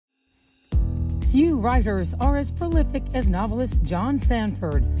Few writers are as prolific as novelist John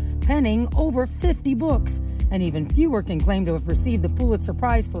Sandford, penning over 50 books, and even fewer can claim to have received the Pulitzer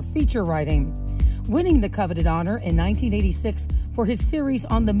Prize for feature writing. Winning the coveted honor in 1986 for his series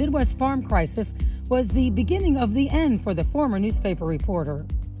on the Midwest farm crisis was the beginning of the end for the former newspaper reporter.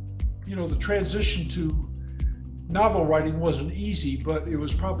 You know, the transition to novel writing wasn't easy, but it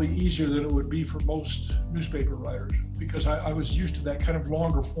was probably easier than it would be for most newspaper writers because I was used to that kind of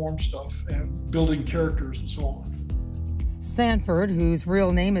longer form stuff and building characters and so on. Sandford, whose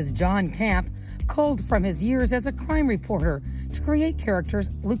real name is John Camp, culled from his years as a crime reporter to create characters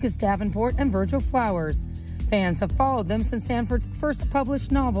Lucas Davenport and Virgil Flowers. Fans have followed them since Sandford's first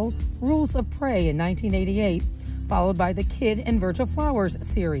published novel, Rules of Prey, in 1988, followed by the Kid and Virgil Flowers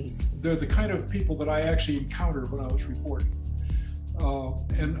series. They're the kind of people that I actually encountered when I was reporting.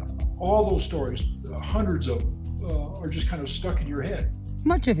 And all those stories, hundreds of them, are just kind of stuck in your head.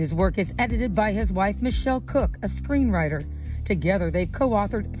 Much of his work is edited by his wife, Michele Cook, a screenwriter. Together, they've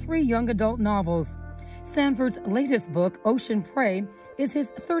co-authored 3 young adult novels. Sandford's latest book, Ocean Prey, is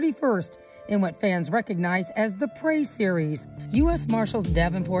his 31st in what fans recognize as the Prey series. U.S. Marshals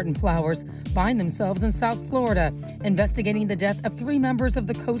Davenport and Flowers find themselves in South Florida, investigating the death of 3 members of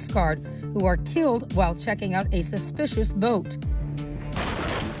the Coast Guard who are killed while checking out a suspicious boat.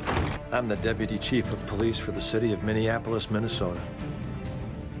 I'm the Deputy Chief of Police for the city of Minneapolis, Minnesota,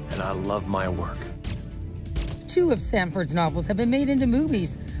 and I love my work. 2 of Sandford's novels have been made into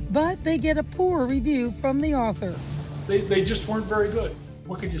movies, but they get a poor review from the author. They just weren't very good.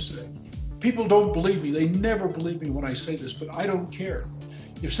 What can you say? People don't believe me. They never believe me when I say this, but I don't care.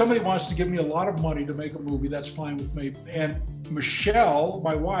 If somebody wants to give me a lot of money to make a movie, that's fine with me. And Michele,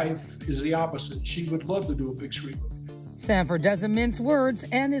 my wife, is the opposite. She would love to do a big screen movie. Sandford doesn't mince words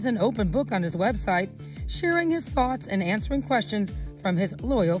and is an open book on his website, sharing his thoughts and answering questions from his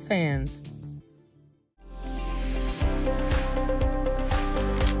loyal fans.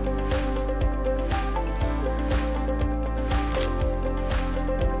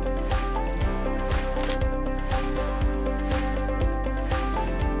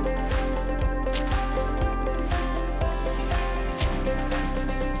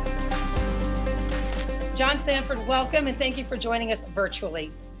 John Sandford, welcome, and thank you for joining us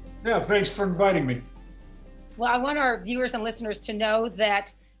virtually. Yeah, thanks for inviting me. Well, I want our viewers and listeners to know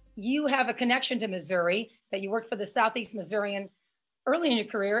that you have a connection to Missouri, that you worked for the Southeast Missourian early in your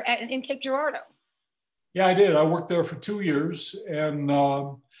career in Cape Girardeau. Yeah, I did. I worked there for 2 years, and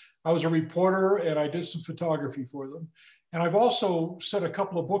I was a reporter, and I did some photography for them. And I've also set a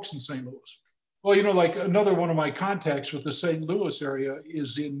couple of books in St. Louis. Well, you know, like another one of my contacts with the St. Louis area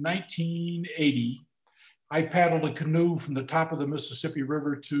is in 1980. I paddled a canoe from the top of the Mississippi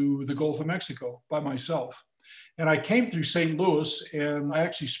River to the Gulf of Mexico by myself. And I came through St. Louis, and I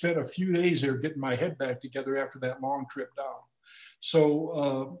actually spent a few days there getting my head back together after that long trip down.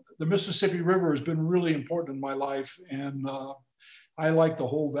 So the Mississippi River has been really important in my life, and I like the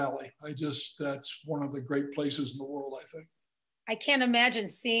whole valley. That's one of the great places in the world, I think. I can't imagine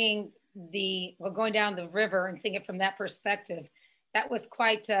seeing going down the river and seeing it from that perspective. That was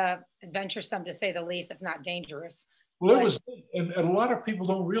quite adventuresome, to say the least, if not dangerous. Well, it was, and a lot of people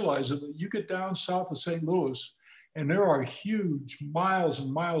don't realize it, but you get down south of St. Louis, and there are huge miles and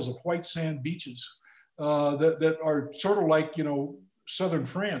miles of white sand beaches that are sort of like, you know, southern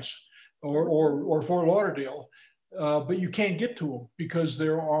France or Fort Lauderdale, but you can't get to them because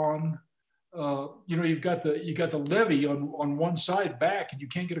they're on. You know, you got the levee on one side back, and you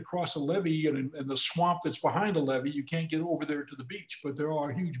can't get across the levee, and the swamp that's behind the levee, you can't get over there to the beach. But there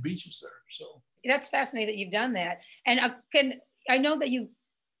are huge beaches there. So that's fascinating that you've done that. And I know that you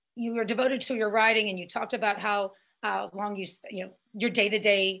were devoted to your writing, and you talked about how long your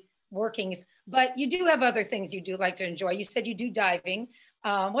day-to-day workings. But you do have other things you do like to enjoy. You said you do diving.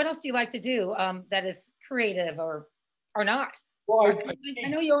 What else do you like to do that is creative or not? Well, I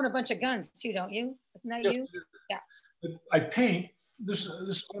know you own a bunch of guns too, don't you? Isn't that yes, you? Yeah. I paint. This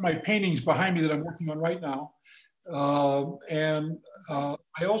is one of my paintings behind me that I'm working on right now. And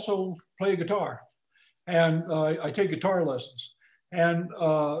I also play guitar, and I take guitar lessons. And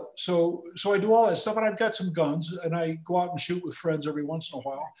so I do all that stuff, and I've got some guns, and I go out and shoot with friends every once in a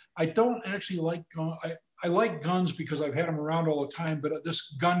while. I don't actually like guns. I like guns because I've had them around all the time, but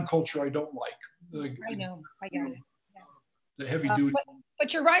this gun culture I don't like. I know. I got it. The heavy duty.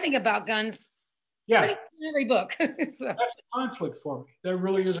 But you're writing about guns. Yeah. In every book. So. That's a conflict for me. That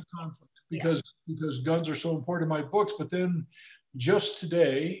really is a conflict because guns are so important in my books. But then just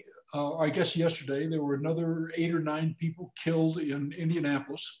today, I guess yesterday, there were another 8 or 9 people killed in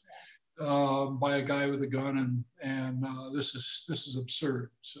Indianapolis by a guy with a gun, and this is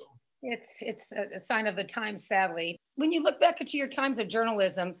absurd. So It's a sign of the times, sadly. When you look back at your times of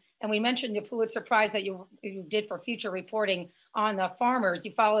journalism, and we mentioned the Pulitzer Prize that you did for future reporting on the farmers,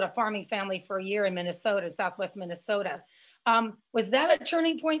 you followed a farming family for a year in Minnesota, Southwest Minnesota. Was that a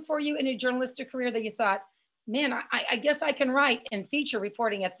turning point for you in your journalistic career that you thought, man, I guess I can write and feature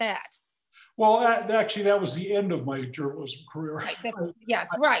reporting at that? Well, actually, that was the end of my journalism career. Right. Yes,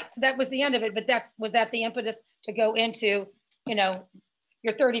 right. So that was the end of it. But was that the impetus to go into, you know,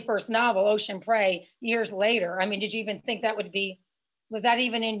 your 31st novel, Ocean Prey, years later? I mean, did you even think that was that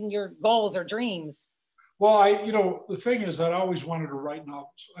even in your goals or dreams? Well, the thing is that I always wanted to write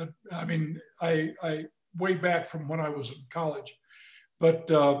novels. I way back from when I was in college, but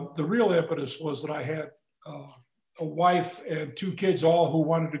the real impetus was that I had a wife and two kids, all who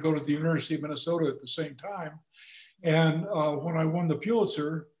wanted to go to the University of Minnesota at the same time. And when I won the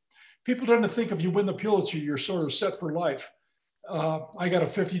Pulitzer, people tend to think if you win the Pulitzer, you're sort of set for life. I got a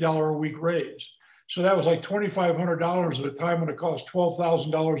 $50 a week raise. So that was like $2,500 at a time when it cost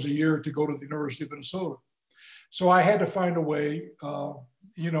 $12,000 a year to go to the University of Minnesota. So I had to find a way,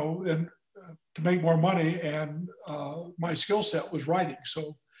 and to make more money, and my skill set was writing.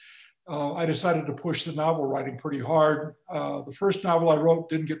 So I decided to push the novel writing pretty hard. The first novel I wrote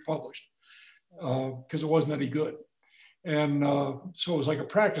didn't get published because it wasn't any good. And so it was like a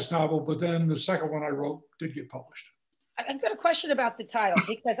practice novel, but then the second one I wrote did get published. I've got a question about the title,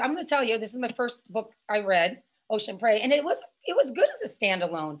 because I'm going to tell you, this is my first book I read, Ocean Prey, and it was good as a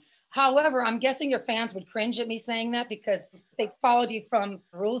standalone. However, I'm guessing your fans would cringe at me saying that because they followed you from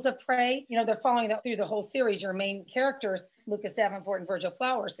Rules of Prey. You know, they're following that through the whole series. Your main characters, Lucas Davenport and Virgil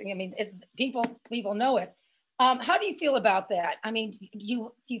Flowers. I mean, it's people know it. How do you feel about that? I mean,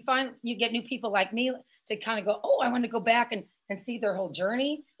 do you find you get new people like me to kind of go, oh, I want to go back and see their whole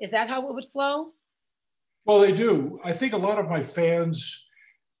journey? Is that how it would flow? Well, they do. I think a lot of my fans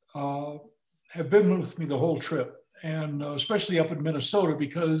have been with me the whole trip, and especially up in Minnesota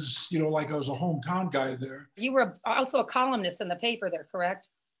because, like I was a hometown guy there. You were also a columnist in the paper there, correct?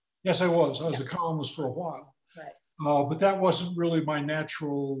 Yes, I was. I was a columnist for a while. Right. But that wasn't really my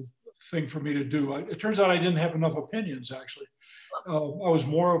natural thing for me to do. It turns out I didn't have enough opinions, actually. I was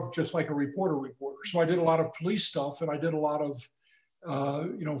more of just like a reporter. So I did a lot of police stuff, and I did a lot of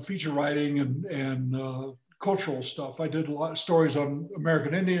feature writing and cultural stuff. I did a lot of stories on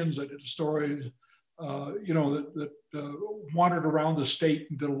American Indians. I did a story, that wandered around the state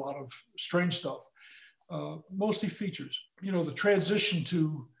and did a lot of strange stuff, mostly features. The transition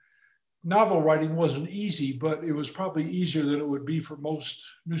to novel writing wasn't easy, but it was probably easier than it would be for most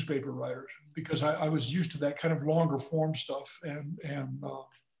newspaper writers because I was used to that kind of longer form stuff and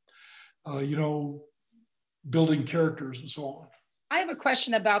building characters and so on. I have a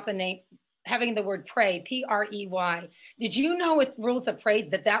question about the name, having the word prey, P-R-E-Y. Did you know with Rules of Prey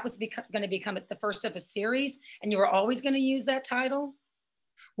that was going to become the first of a series and you were always going to use that title?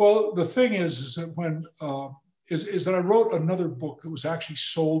 Well, the thing is that when that I wrote another book that was actually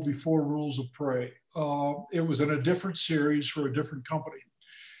sold before Rules of Prey. It was in a different series for a different company.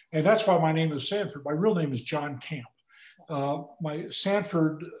 And that's why my name is Sandford. My real name is John Camp. My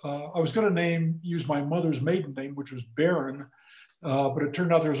Sandford, I was going to use my mother's maiden name, which was Barron, but it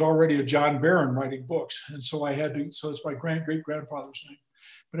turned out there was already a John Barron writing books. And so I had to, so it's my great-grandfather's name.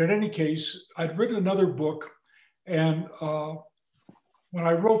 But in any case, I'd written another book. And when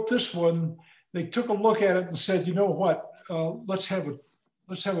I wrote this one, they took a look at it and said, you know what, let's have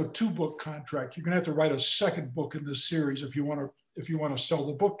a two-book contract. You're going to have to write a second book in this series if you want to sell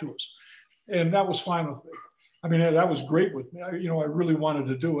the book to us. And that was fine with me. I mean, that was great with me. I really wanted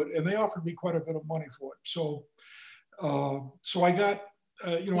to do it, and they offered me quite a bit of money for it. So I got,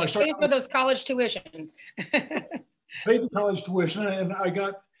 I started for those college tuitions. paid the college tuition, and I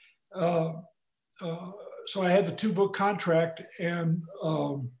got. So I had the two-book contract, and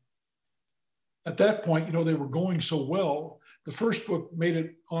at that point, they were going so well. The first book made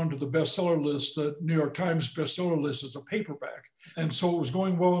it onto the bestseller list, the New York Times-bestseller list, as a paperback, and so it was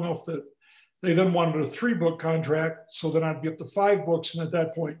going well enough that they then wanted a 3-book contract, so then I'd be up to 5 books, and at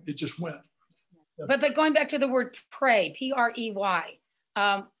that point, it just went. But going back to the word prey, P-R-E-Y,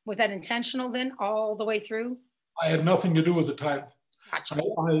 was that intentional then all the way through? I had nothing to do with the title. Gotcha.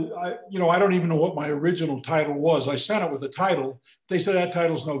 I don't even know what my original title was. I sent it with a title. They said that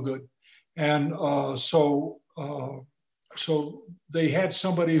title's no good, and so they had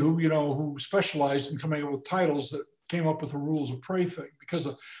somebody who specialized in coming up with titles that came up with the Rules of Prey thing, because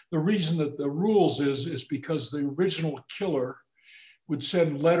the reason that the rules is because the original killer would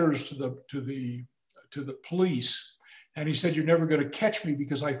send letters to the police, and he said, you're never going to catch me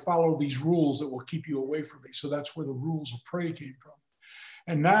because I follow these rules that will keep you away from me. So that's where the Rules of Prey came from.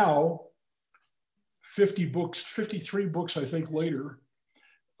 And now, 53 books, I think, later,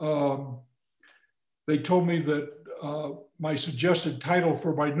 they told me that my suggested title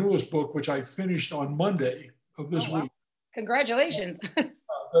for my newest book, which I finished on Monday of this week. Congratulations.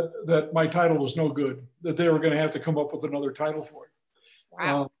 that my title was no good, that they were going to have to come up with another title for it.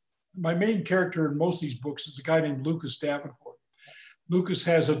 Wow. My main character in most of these books is a guy named Lucas Davenport. Lucas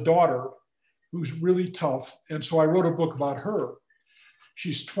has a daughter who's really tough. And so I wrote a book about her.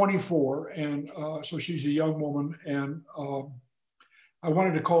 She's 24, and so she's a young woman. And I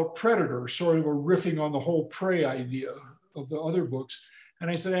wanted to call it Predator, sort of a riffing on the whole prey idea of the other books. And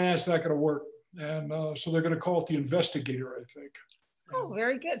I said, it's not going to work. And so they're going to call it The Investigator, I think. Oh,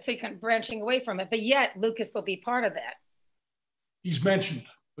 very good. So you're kind of branching away from it, but yet Lucas will be part of that. He's mentioned,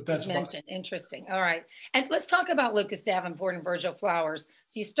 but that's about it. Interesting. All right. And let's talk about Lucas Davenport and Virgil Flowers.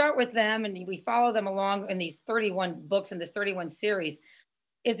 So you start with them and we follow them along in these 31 books in this 31 series.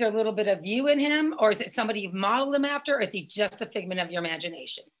 Is there a little bit of you in him, or is it somebody you've modeled him after, or is he just a figment of your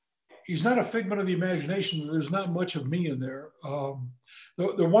imagination? He's not a figment of the imagination. There's not much of me in there.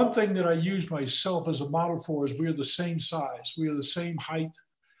 The one thing that I used myself as a model for is we are the same size. We are the same height.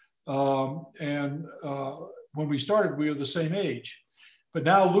 And when we started, we were the same age. But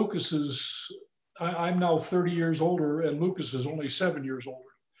now Lucas is, I'm now 30 years older, and Lucas is only 7 years older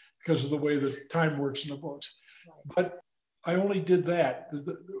because of the way that time works in the books. But I only did that,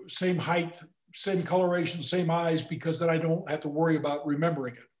 the same height, same coloration, same eyes, because then I don't have to worry about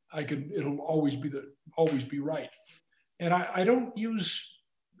remembering it. It'll always be right. And I don't use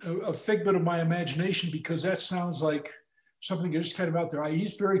a figment of my imagination, because that sounds like something that's kind of out there.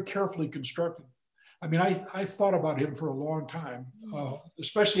 He's very carefully constructed. I mean, I thought about him for a long time,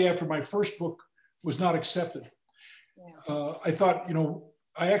 especially after my first book was not accepted. I thought,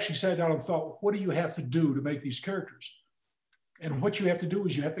 I actually sat down and thought, what do you have to do to make these characters? And what you have to do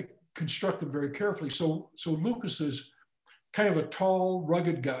is you have to construct them very carefully. So Lucas is kind of a tall,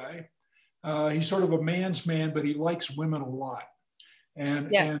 rugged guy. He's sort of a man's man, but he likes women a lot.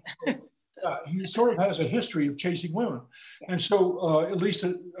 And, yes. he sort of has a history of chasing women. And so, at least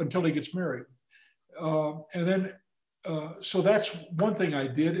until he gets married. And then, so that's one thing I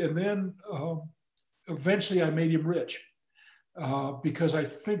did. And then eventually I made him rich. Because I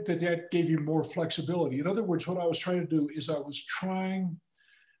think that gave you more flexibility. In other words, what I was trying to do is I was trying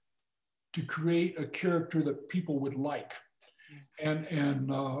to create a character that people would like. And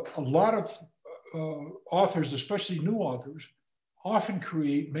a lot of authors, especially new authors, often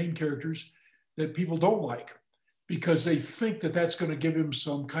create main characters that people don't like, because they think that that's going to give him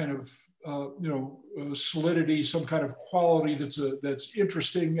some kind of solidity, some kind of quality that's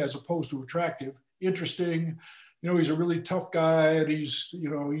interesting as opposed to attractive. Interesting. He's a really tough guy, and he's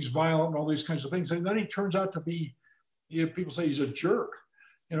violent and all these kinds of things. And then he turns out to be, people say he's a jerk.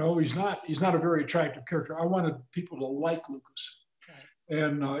 He's not a very attractive character. I wanted people to like Lucas. Right.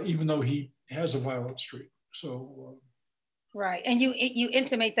 And even though he has a violent streak. So. Right. And you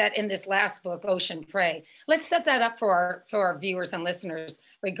intimate that in this last book, Ocean Prey. Let's set that up for our viewers and listeners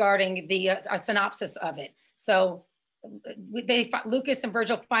regarding the synopsis of it. So Lucas and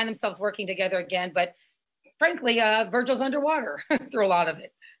Virgil find themselves working together again, but frankly, Virgil's underwater through a lot of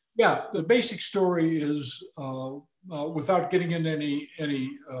it. Yeah, the basic story is, without getting into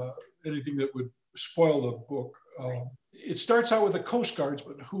anything that would spoil the book, it starts out with a Coast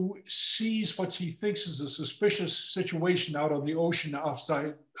Guardsman who sees what he thinks is a suspicious situation out on the ocean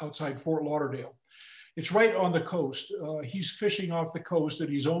outside Fort Lauderdale. It's right on the coast. He's fishing off the coast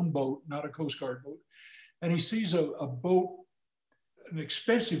in his own boat, not a Coast Guard boat, and he sees a boat, an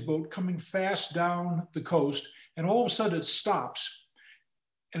expensive boat, coming fast down the coast, and all of a sudden it stops.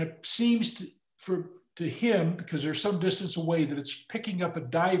 And it seems to him, because there's some distance away, that it's picking up a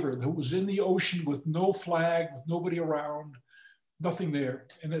diver that was in the ocean with no flag, with nobody around, nothing there.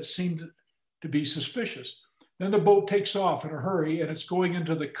 And it seemed to be suspicious. Then the boat takes off in a hurry, and it's going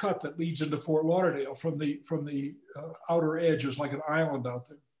into the cut that leads into Fort Lauderdale from the outer edge. It's like an island out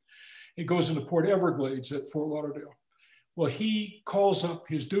there. It goes into Port Everglades at Fort Lauderdale. Well, he calls up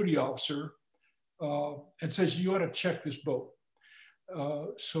his duty officer and says, you ought to check this boat.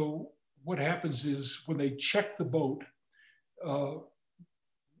 So what happens is, when they check the boat,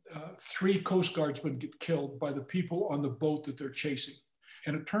 3 Coast Guardsmen get killed by the people on the boat that they're chasing.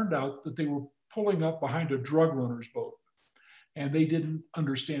 And it turned out that they were pulling up behind a drug runner's boat. And they didn't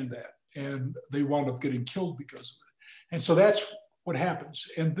understand that. And they wound up getting killed because of it. And so that's what happens.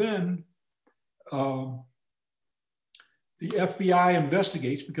 And then the FBI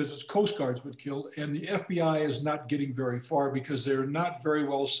investigates, because it's Coast Guardsmen killed, and the FBI is not getting very far because they're not very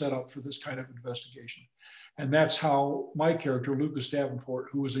well set up for this kind of investigation. And that's how my character, Lucas Davenport,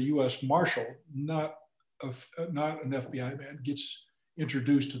 who was a U.S. Marshal, not an FBI man, gets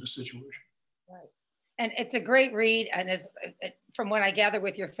introduced to the situation. Right. And it's a great read. And from what I gather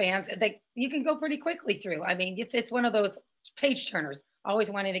with your fans, you can go pretty quickly through. I mean, it's one of those page turners,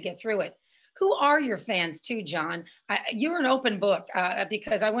 always wanting to get through it. Who are your fans too, John? You're an open book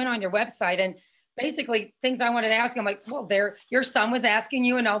because I went on your website and basically things I wanted to ask, I'm like, well, your son was asking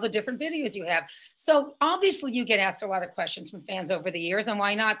you and all the different videos you have. So obviously you get asked a lot of questions from fans over the years, and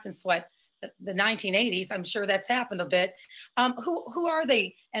why not, since the 1980s, I'm sure that's happened a bit. Who are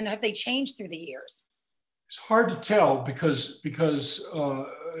they, and have they changed through the years? It's hard to tell because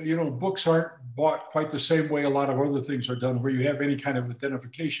books aren't bought quite the same way a lot of other things are done, where you have any kind of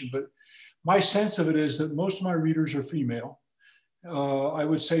identification. But my sense of it is that most of my readers are female. I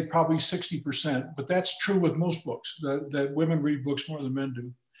would say probably 60%, but that's true with most books, that women read books more than men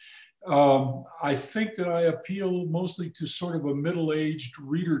do. I think that I appeal mostly to sort of a middle-aged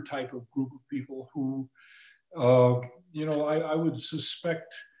reader type of group of people who, I would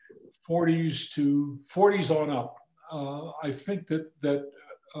suspect 40s on up. I think that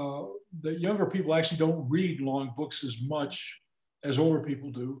younger people actually don't read long books as much as older people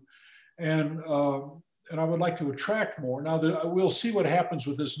do. And I would like to attract more. Now, we'll see what happens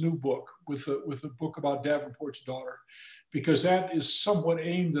with this new book, with the book about Davenport's daughter, because that is somewhat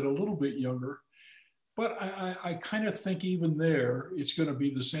aimed at a little bit younger. But I kind of think even there, it's going to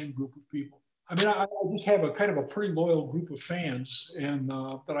be the same group of people. I mean, I just have a kind of a pretty loyal group of fans, and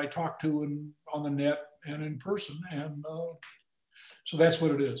that I talk to on the net and in person, and so that's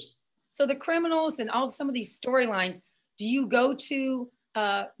what it is. So the criminals and some of these storylines, do you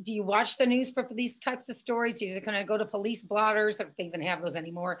watch the news for these types of stories? Do you kind of go to police blotters, if they even have those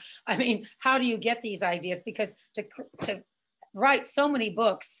anymore? I mean, how do you get these ideas? Because to write so many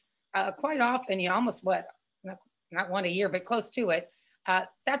books, quite often, almost not one a year, but close to it.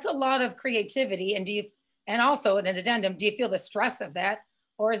 That's a lot of creativity. And also an addendum, do you feel the stress of that,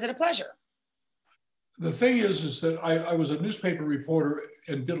 or is it a pleasure? The thing is that I was a newspaper reporter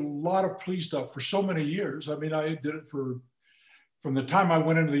and did a lot of police stuff for so many years. I mean, I did it from the time I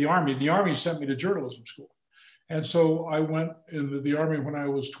went into the Army. The Army sent me to journalism school. And so I went into the Army when I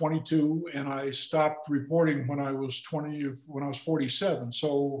was 22, and I stopped reporting when I was 47.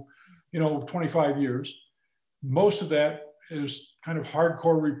 So, 25 years. Most of that is kind of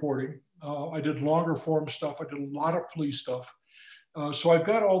hardcore reporting. I did longer form stuff. I did a lot of police stuff. So I've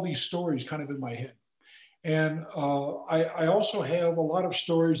got all these stories kind of in my head. And I also have a lot of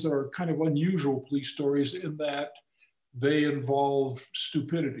stories that are kind of unusual police stories in that they involve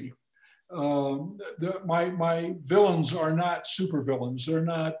stupidity. My villains are not super villains. They're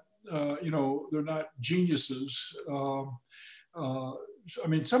not, they're not geniuses. I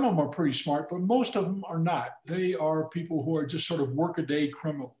mean, some of them are pretty smart, but most of them are not. They are people who are just sort of workaday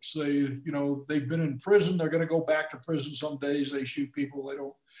criminals. They've been in prison. They're going to go back to prison some days. They shoot people. They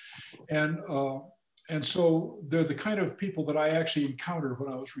don't. And so they're the kind of people that I actually encountered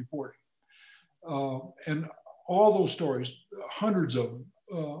when I was reporting. And all those stories, hundreds of them,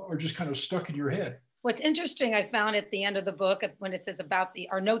 are just kind of stuck in your head. What's interesting, I found at the end of the book, when it says about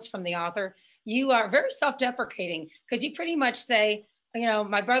our notes from the author, you are very self-deprecating, because you pretty much say,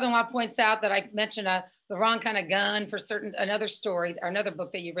 my brother-in-law points out that I mentioned the wrong kind of gun for another story or another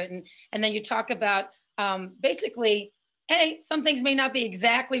book that you've written. And then you talk about basically, hey, some things may not be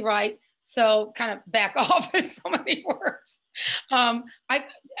exactly right, so kind of back off in so many words.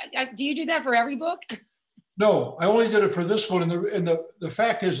 Do you do that for every book? No, I only did it for this one. And the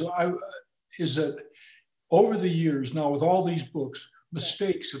fact is that over the years now, with all these books,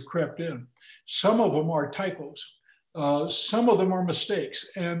 mistakes have crept in. Some of them are typos. Some of them are mistakes,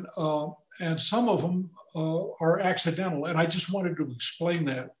 and some of them are accidental. And I just wanted to explain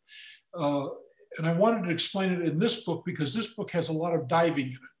that. And I wanted to explain it in this book because this book has a lot of diving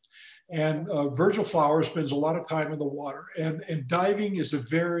in it. And Virgil Flower spends a lot of time in the water. And diving is a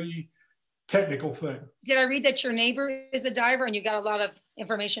very technical thing. Did I read that your neighbor is a diver and you got a lot of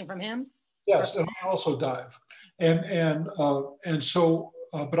information from him? Yes, and I also dive. And so,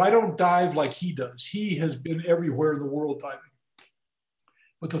 but I don't dive like he does. He has been everywhere in the world diving.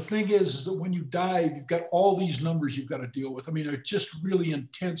 But the thing is that when you dive, you've got all these numbers you've got to deal with. I mean, they're just really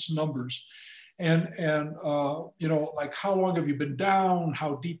intense numbers. And like how long have you been down?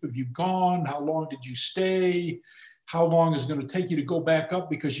 How deep have you gone? How long did you stay? How long is it going to take you to go back up?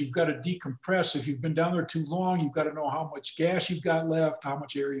 Because you've got to decompress. If you've been down there too long, you've got to know how much gas you've got left, how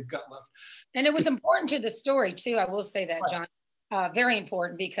much air you've got left. And it was important to the story too. I will say that, John, very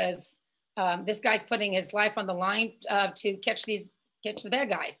important, because this guy's putting his life on the line to catch the bad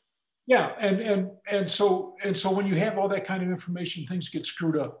guys. Yeah, and so when you have all that kind of information, things get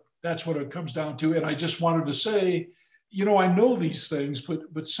screwed up. That's what it comes down to. And I just wanted to say, I know these things,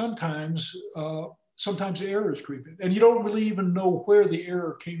 but sometimes errors creep in, and you don't really even know where the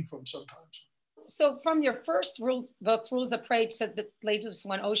error came from sometimes. So from your first book, Rules of Prey, to the latest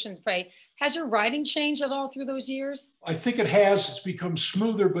one, Ocean's Prey, has your writing changed at all through those years? I think it has. It's become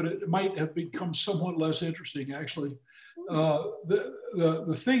smoother, but it might have become somewhat less interesting, actually.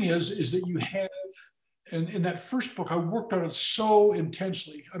 The thing is that you have, and in that first book, I worked on it so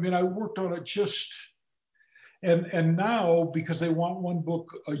intensely. I mean, I worked on it and now, because they want one book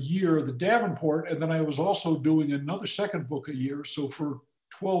a year, the Davenport, and then I was also doing another second book a year. So for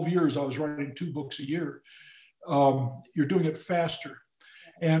 12 years, I was writing 2 books a year. You're doing it faster.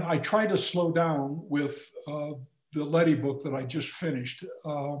 And I tried to slow down with the Letty book that I just finished.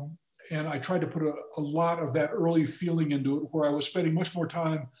 And I tried to put a lot of that early feeling into it, where I was spending much more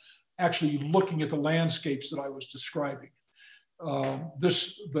time actually looking at the landscapes that I was describing.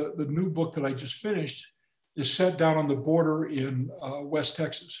 The new book that I just finished is set down on the border in West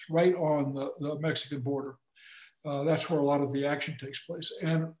Texas, right on the Mexican border. That's where a lot of the action takes place.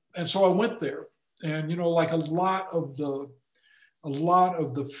 And so I went there, and like a lot of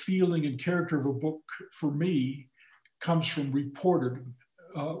the feeling and character of a book for me comes from reporting,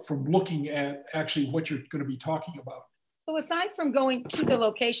 from looking at actually what you're going to be talking about. So aside from going to the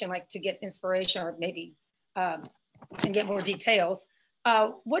location, like to get inspiration or maybe and get more details,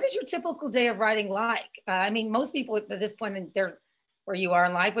 what is your typical day of writing like? I mean, most people at this point in where you are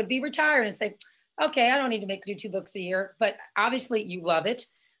in life would be retired and say, okay, I don't need to do 2 books a year, but obviously you love it.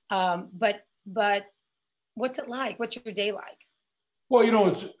 But what's it like? What's your day like?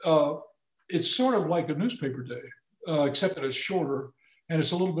 Well, it's sort of like a newspaper day, except that it's shorter and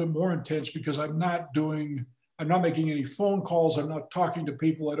it's a little bit more intense, because I'm not making any phone calls. I'm not talking to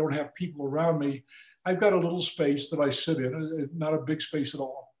people. I don't have people around me. I've got a little space that I sit in, not a big space at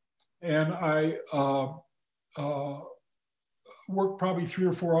all. And I work probably 3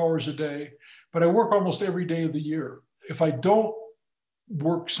 or 4 hours a day, but I work almost every day of the year. If I don't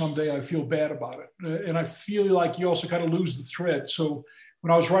work someday, I feel bad about it. And I feel like you also kind of lose the thread. So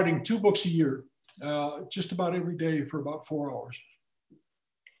when I was writing 2 books a year, just about every day for about 4 hours.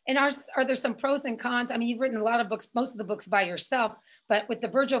 And are there some pros and cons? I mean, you've written a lot of books, most of the books by yourself, but with the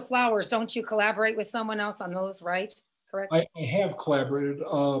Virgil Flowers, don't you collaborate with someone else on those, right? Correct? I have collaborated.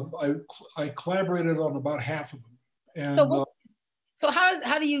 I collaborated on about half of them. And,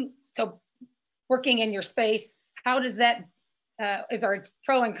 so working in your space, how does that, is there a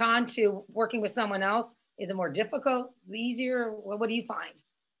pro and con to working with someone else? Is it more difficult, easier? What do you find?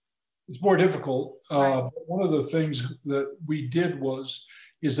 It's more difficult. Right. One of the things that we did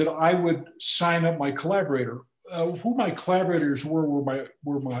is that I would sign up my collaborator. Who my collaborators were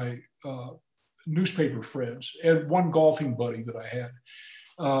my newspaper friends and one golfing buddy that I had.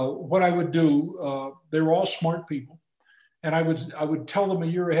 What I would do, they were all smart people, and I would tell them a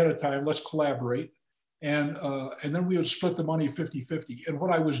year ahead of time, let's collaborate, and then we would split the money 50-50. And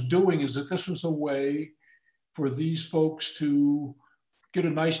what I was doing is that this was a way for these folks to get a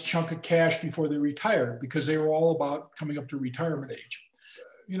nice chunk of cash before they retired, because they were all about coming up to retirement age.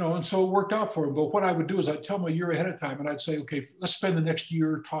 And so it worked out for them. But what I would do is I'd tell them a year ahead of time, and I'd say, okay, let's spend the next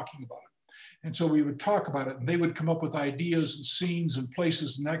year talking about it. And so we would talk about it, and they would come up with ideas and scenes and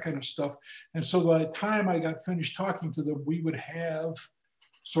places and that kind of stuff. And so by the time I got finished talking to them, we would have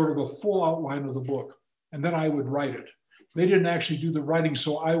sort of a full outline of the book, and then I would write it. They didn't actually do the writing,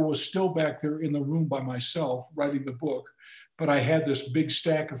 so I was still back there in the room by myself writing the book. But I had this big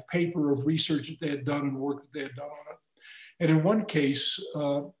stack of paper of research that they had done and work that they had done on it. And in one case,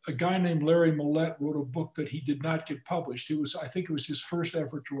 a guy named Larry Millette wrote a book that he did not get published. I think it was his first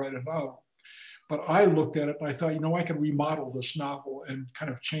effort to write a novel. But I looked at it and I thought, I can remodel this novel and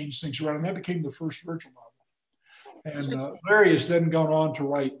kind of change things around. And that became the first Virgil novel. And Larry has then gone on to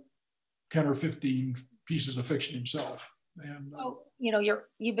write 10 or 15 pieces of fiction himself. And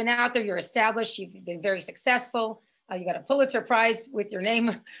you've been out there, you're established, you've been very successful. You got a Pulitzer Prize with your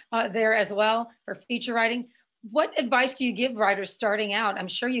name there as well for feature writing. What advice do you give writers starting out? I'm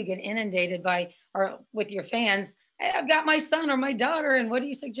sure you get inundated with your fans. Hey, I've got my son or my daughter, and what do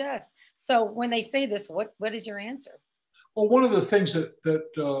you suggest? So when they say this, what is your answer? Well, one of the things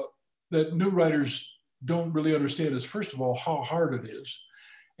that new writers don't really understand is, first of all, how hard it is,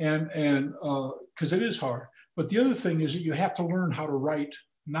 and because it is hard. But the other thing is that you have to learn how to write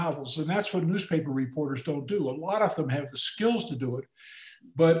novels, and that's what newspaper reporters don't do. A lot of them have the skills to do it,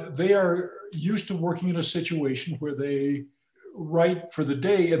 but they are used to working in a situation where they write for the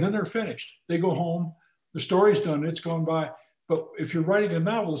day and then they're finished. They go home, the story's done, it's gone by. But if you're writing a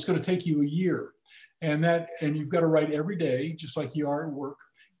novel, it's going to take you a year. And you've got to write every day, just like you are at work.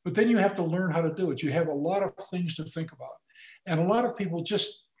 But then you have to learn how to do it. You have a lot of things to think about. And a lot of people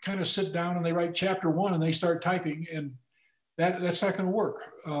just kind of sit down and they write chapter 1 and they start typing, and that's not going to work.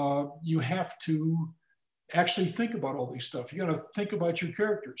 You have to actually think about all these stuff. You got to think about your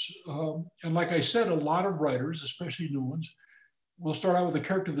characters. And like I said, a lot of writers, especially new ones, will start out with a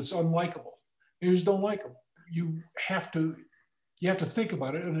character that's unlikable. You just don't like them. You have to think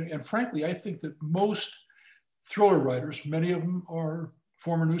about it. And frankly, I think that most thriller writers, many of them are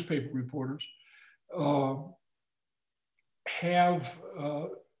former newspaper reporters,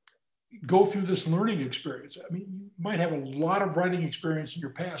 go through this learning experience. I mean, you might have a lot of writing experience in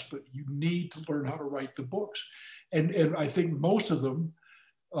your past, but you need to learn how to write the books. And I think most of them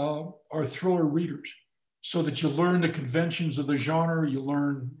are thriller readers, so that you learn the conventions of the genre. You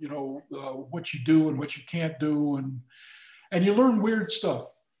learn, what you do and what you can't do, and you learn weird stuff.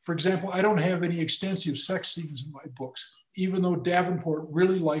 For example, I don't have any extensive sex scenes in my books, even though Davenport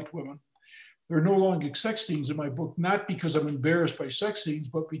really liked women. There are no longer sex scenes in my book, not because I'm embarrassed by sex scenes,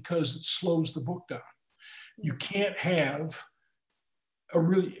 but because it slows the book down. You can't have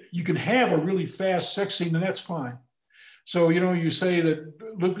you can have a really fast sex scene, and that's fine. So, you say that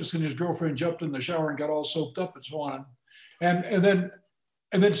Lucas and his girlfriend jumped in the shower and got all soaked up and so on, and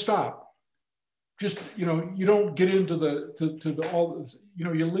then stop. Just, you don't get into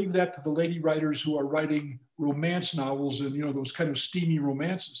you leave that to the lady writers who are writing romance novels and, those kind of steamy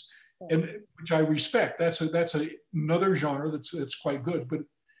romances, and which I respect. That's another genre that's quite good,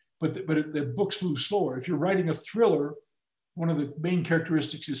 but the books move slower. If you're writing a thriller, one of the main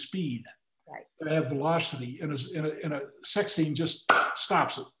characteristics is speed. Right. They have velocity, and a sex scene just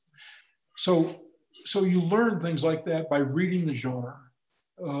stops it. So you learn things like that by reading the genre,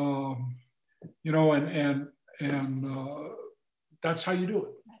 and that's how you do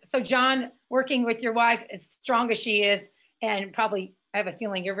it. So John, working with your wife, as strong as she is, and probably I have a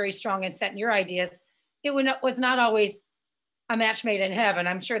feeling you're very strong in setting your ideas, it was not always a match made in heaven.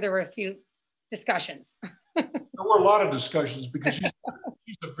 I'm sure there were a few discussions. There were a lot of discussions, because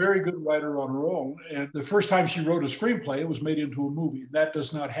she's a very good writer on her own. And the first time she wrote a screenplay, it was made into a movie. That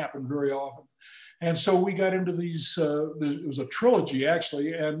does not happen very often. And so we got into these, it was a trilogy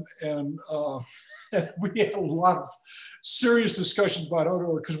actually, and we had a lot of serious discussions about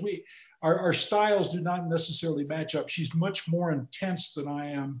how because our styles do not necessarily match up. She's much more intense than I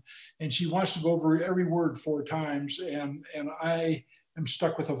am, and she wants to go over every word 4 times, and I am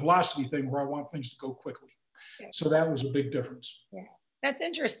stuck with a velocity thing where I want things to go quickly. So that was a big difference. Yeah, that's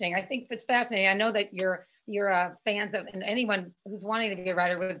interesting. I think it's fascinating. I know that you're fans of, and anyone who's wanting to be a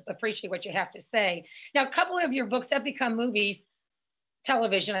writer would appreciate what you have to say. Now, a couple of your books have become movies,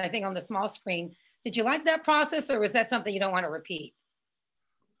 television, I think on the small screen. Did you like that process, or was that something you don't want to repeat?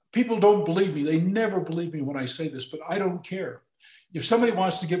 People don't believe me. They never believe me when I say this, but I don't care. If somebody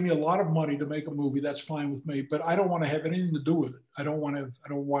wants to give me a lot of money to make a movie, that's fine with me, but I don't want to have anything to do with it. I don't want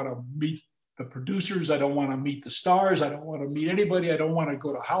to meet the producers. I don't want to meet the stars. I don't want to meet anybody. I don't want to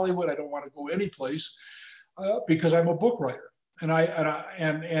go to Hollywood. I don't want to go any place, because I'm a book writer.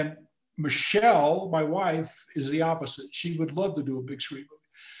 And Michele, my wife, is the opposite. She would love to do a big screen movie.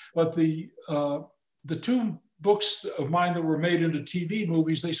 But the 2 books of mine that were made into TV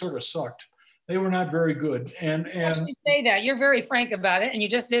movies, they sort of sucked. They were not very good. And actually say that. You're very frank about it, and you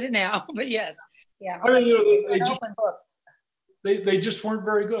just did it now. But yes, yeah. I mean, they just weren't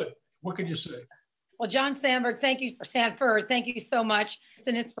very good. What can you say? Well, John Sandford, thank you so much. It's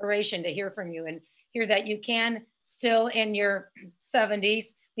an inspiration to hear from you and hear that you can still in your 70s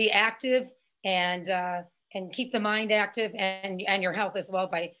be active and keep the mind active and your health as well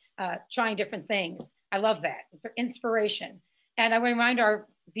by trying different things. I love that. Inspiration. And I want to remind our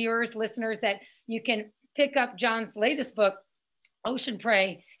viewers, listeners, that you can pick up John's latest book, Ocean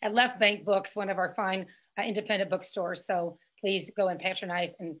Prey, at Left Bank Books, one of our fine independent bookstores. So please go and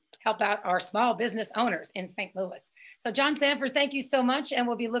patronize and help out our small business owners in St. Louis. So John Sandford, thank you so much. And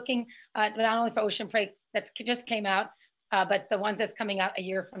we'll be looking not only for Ocean Prey that just came out, but the one that's coming out a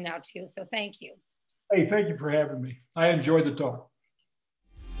year from now too. So thank you. Hey, thank you for having me. I enjoyed the talk.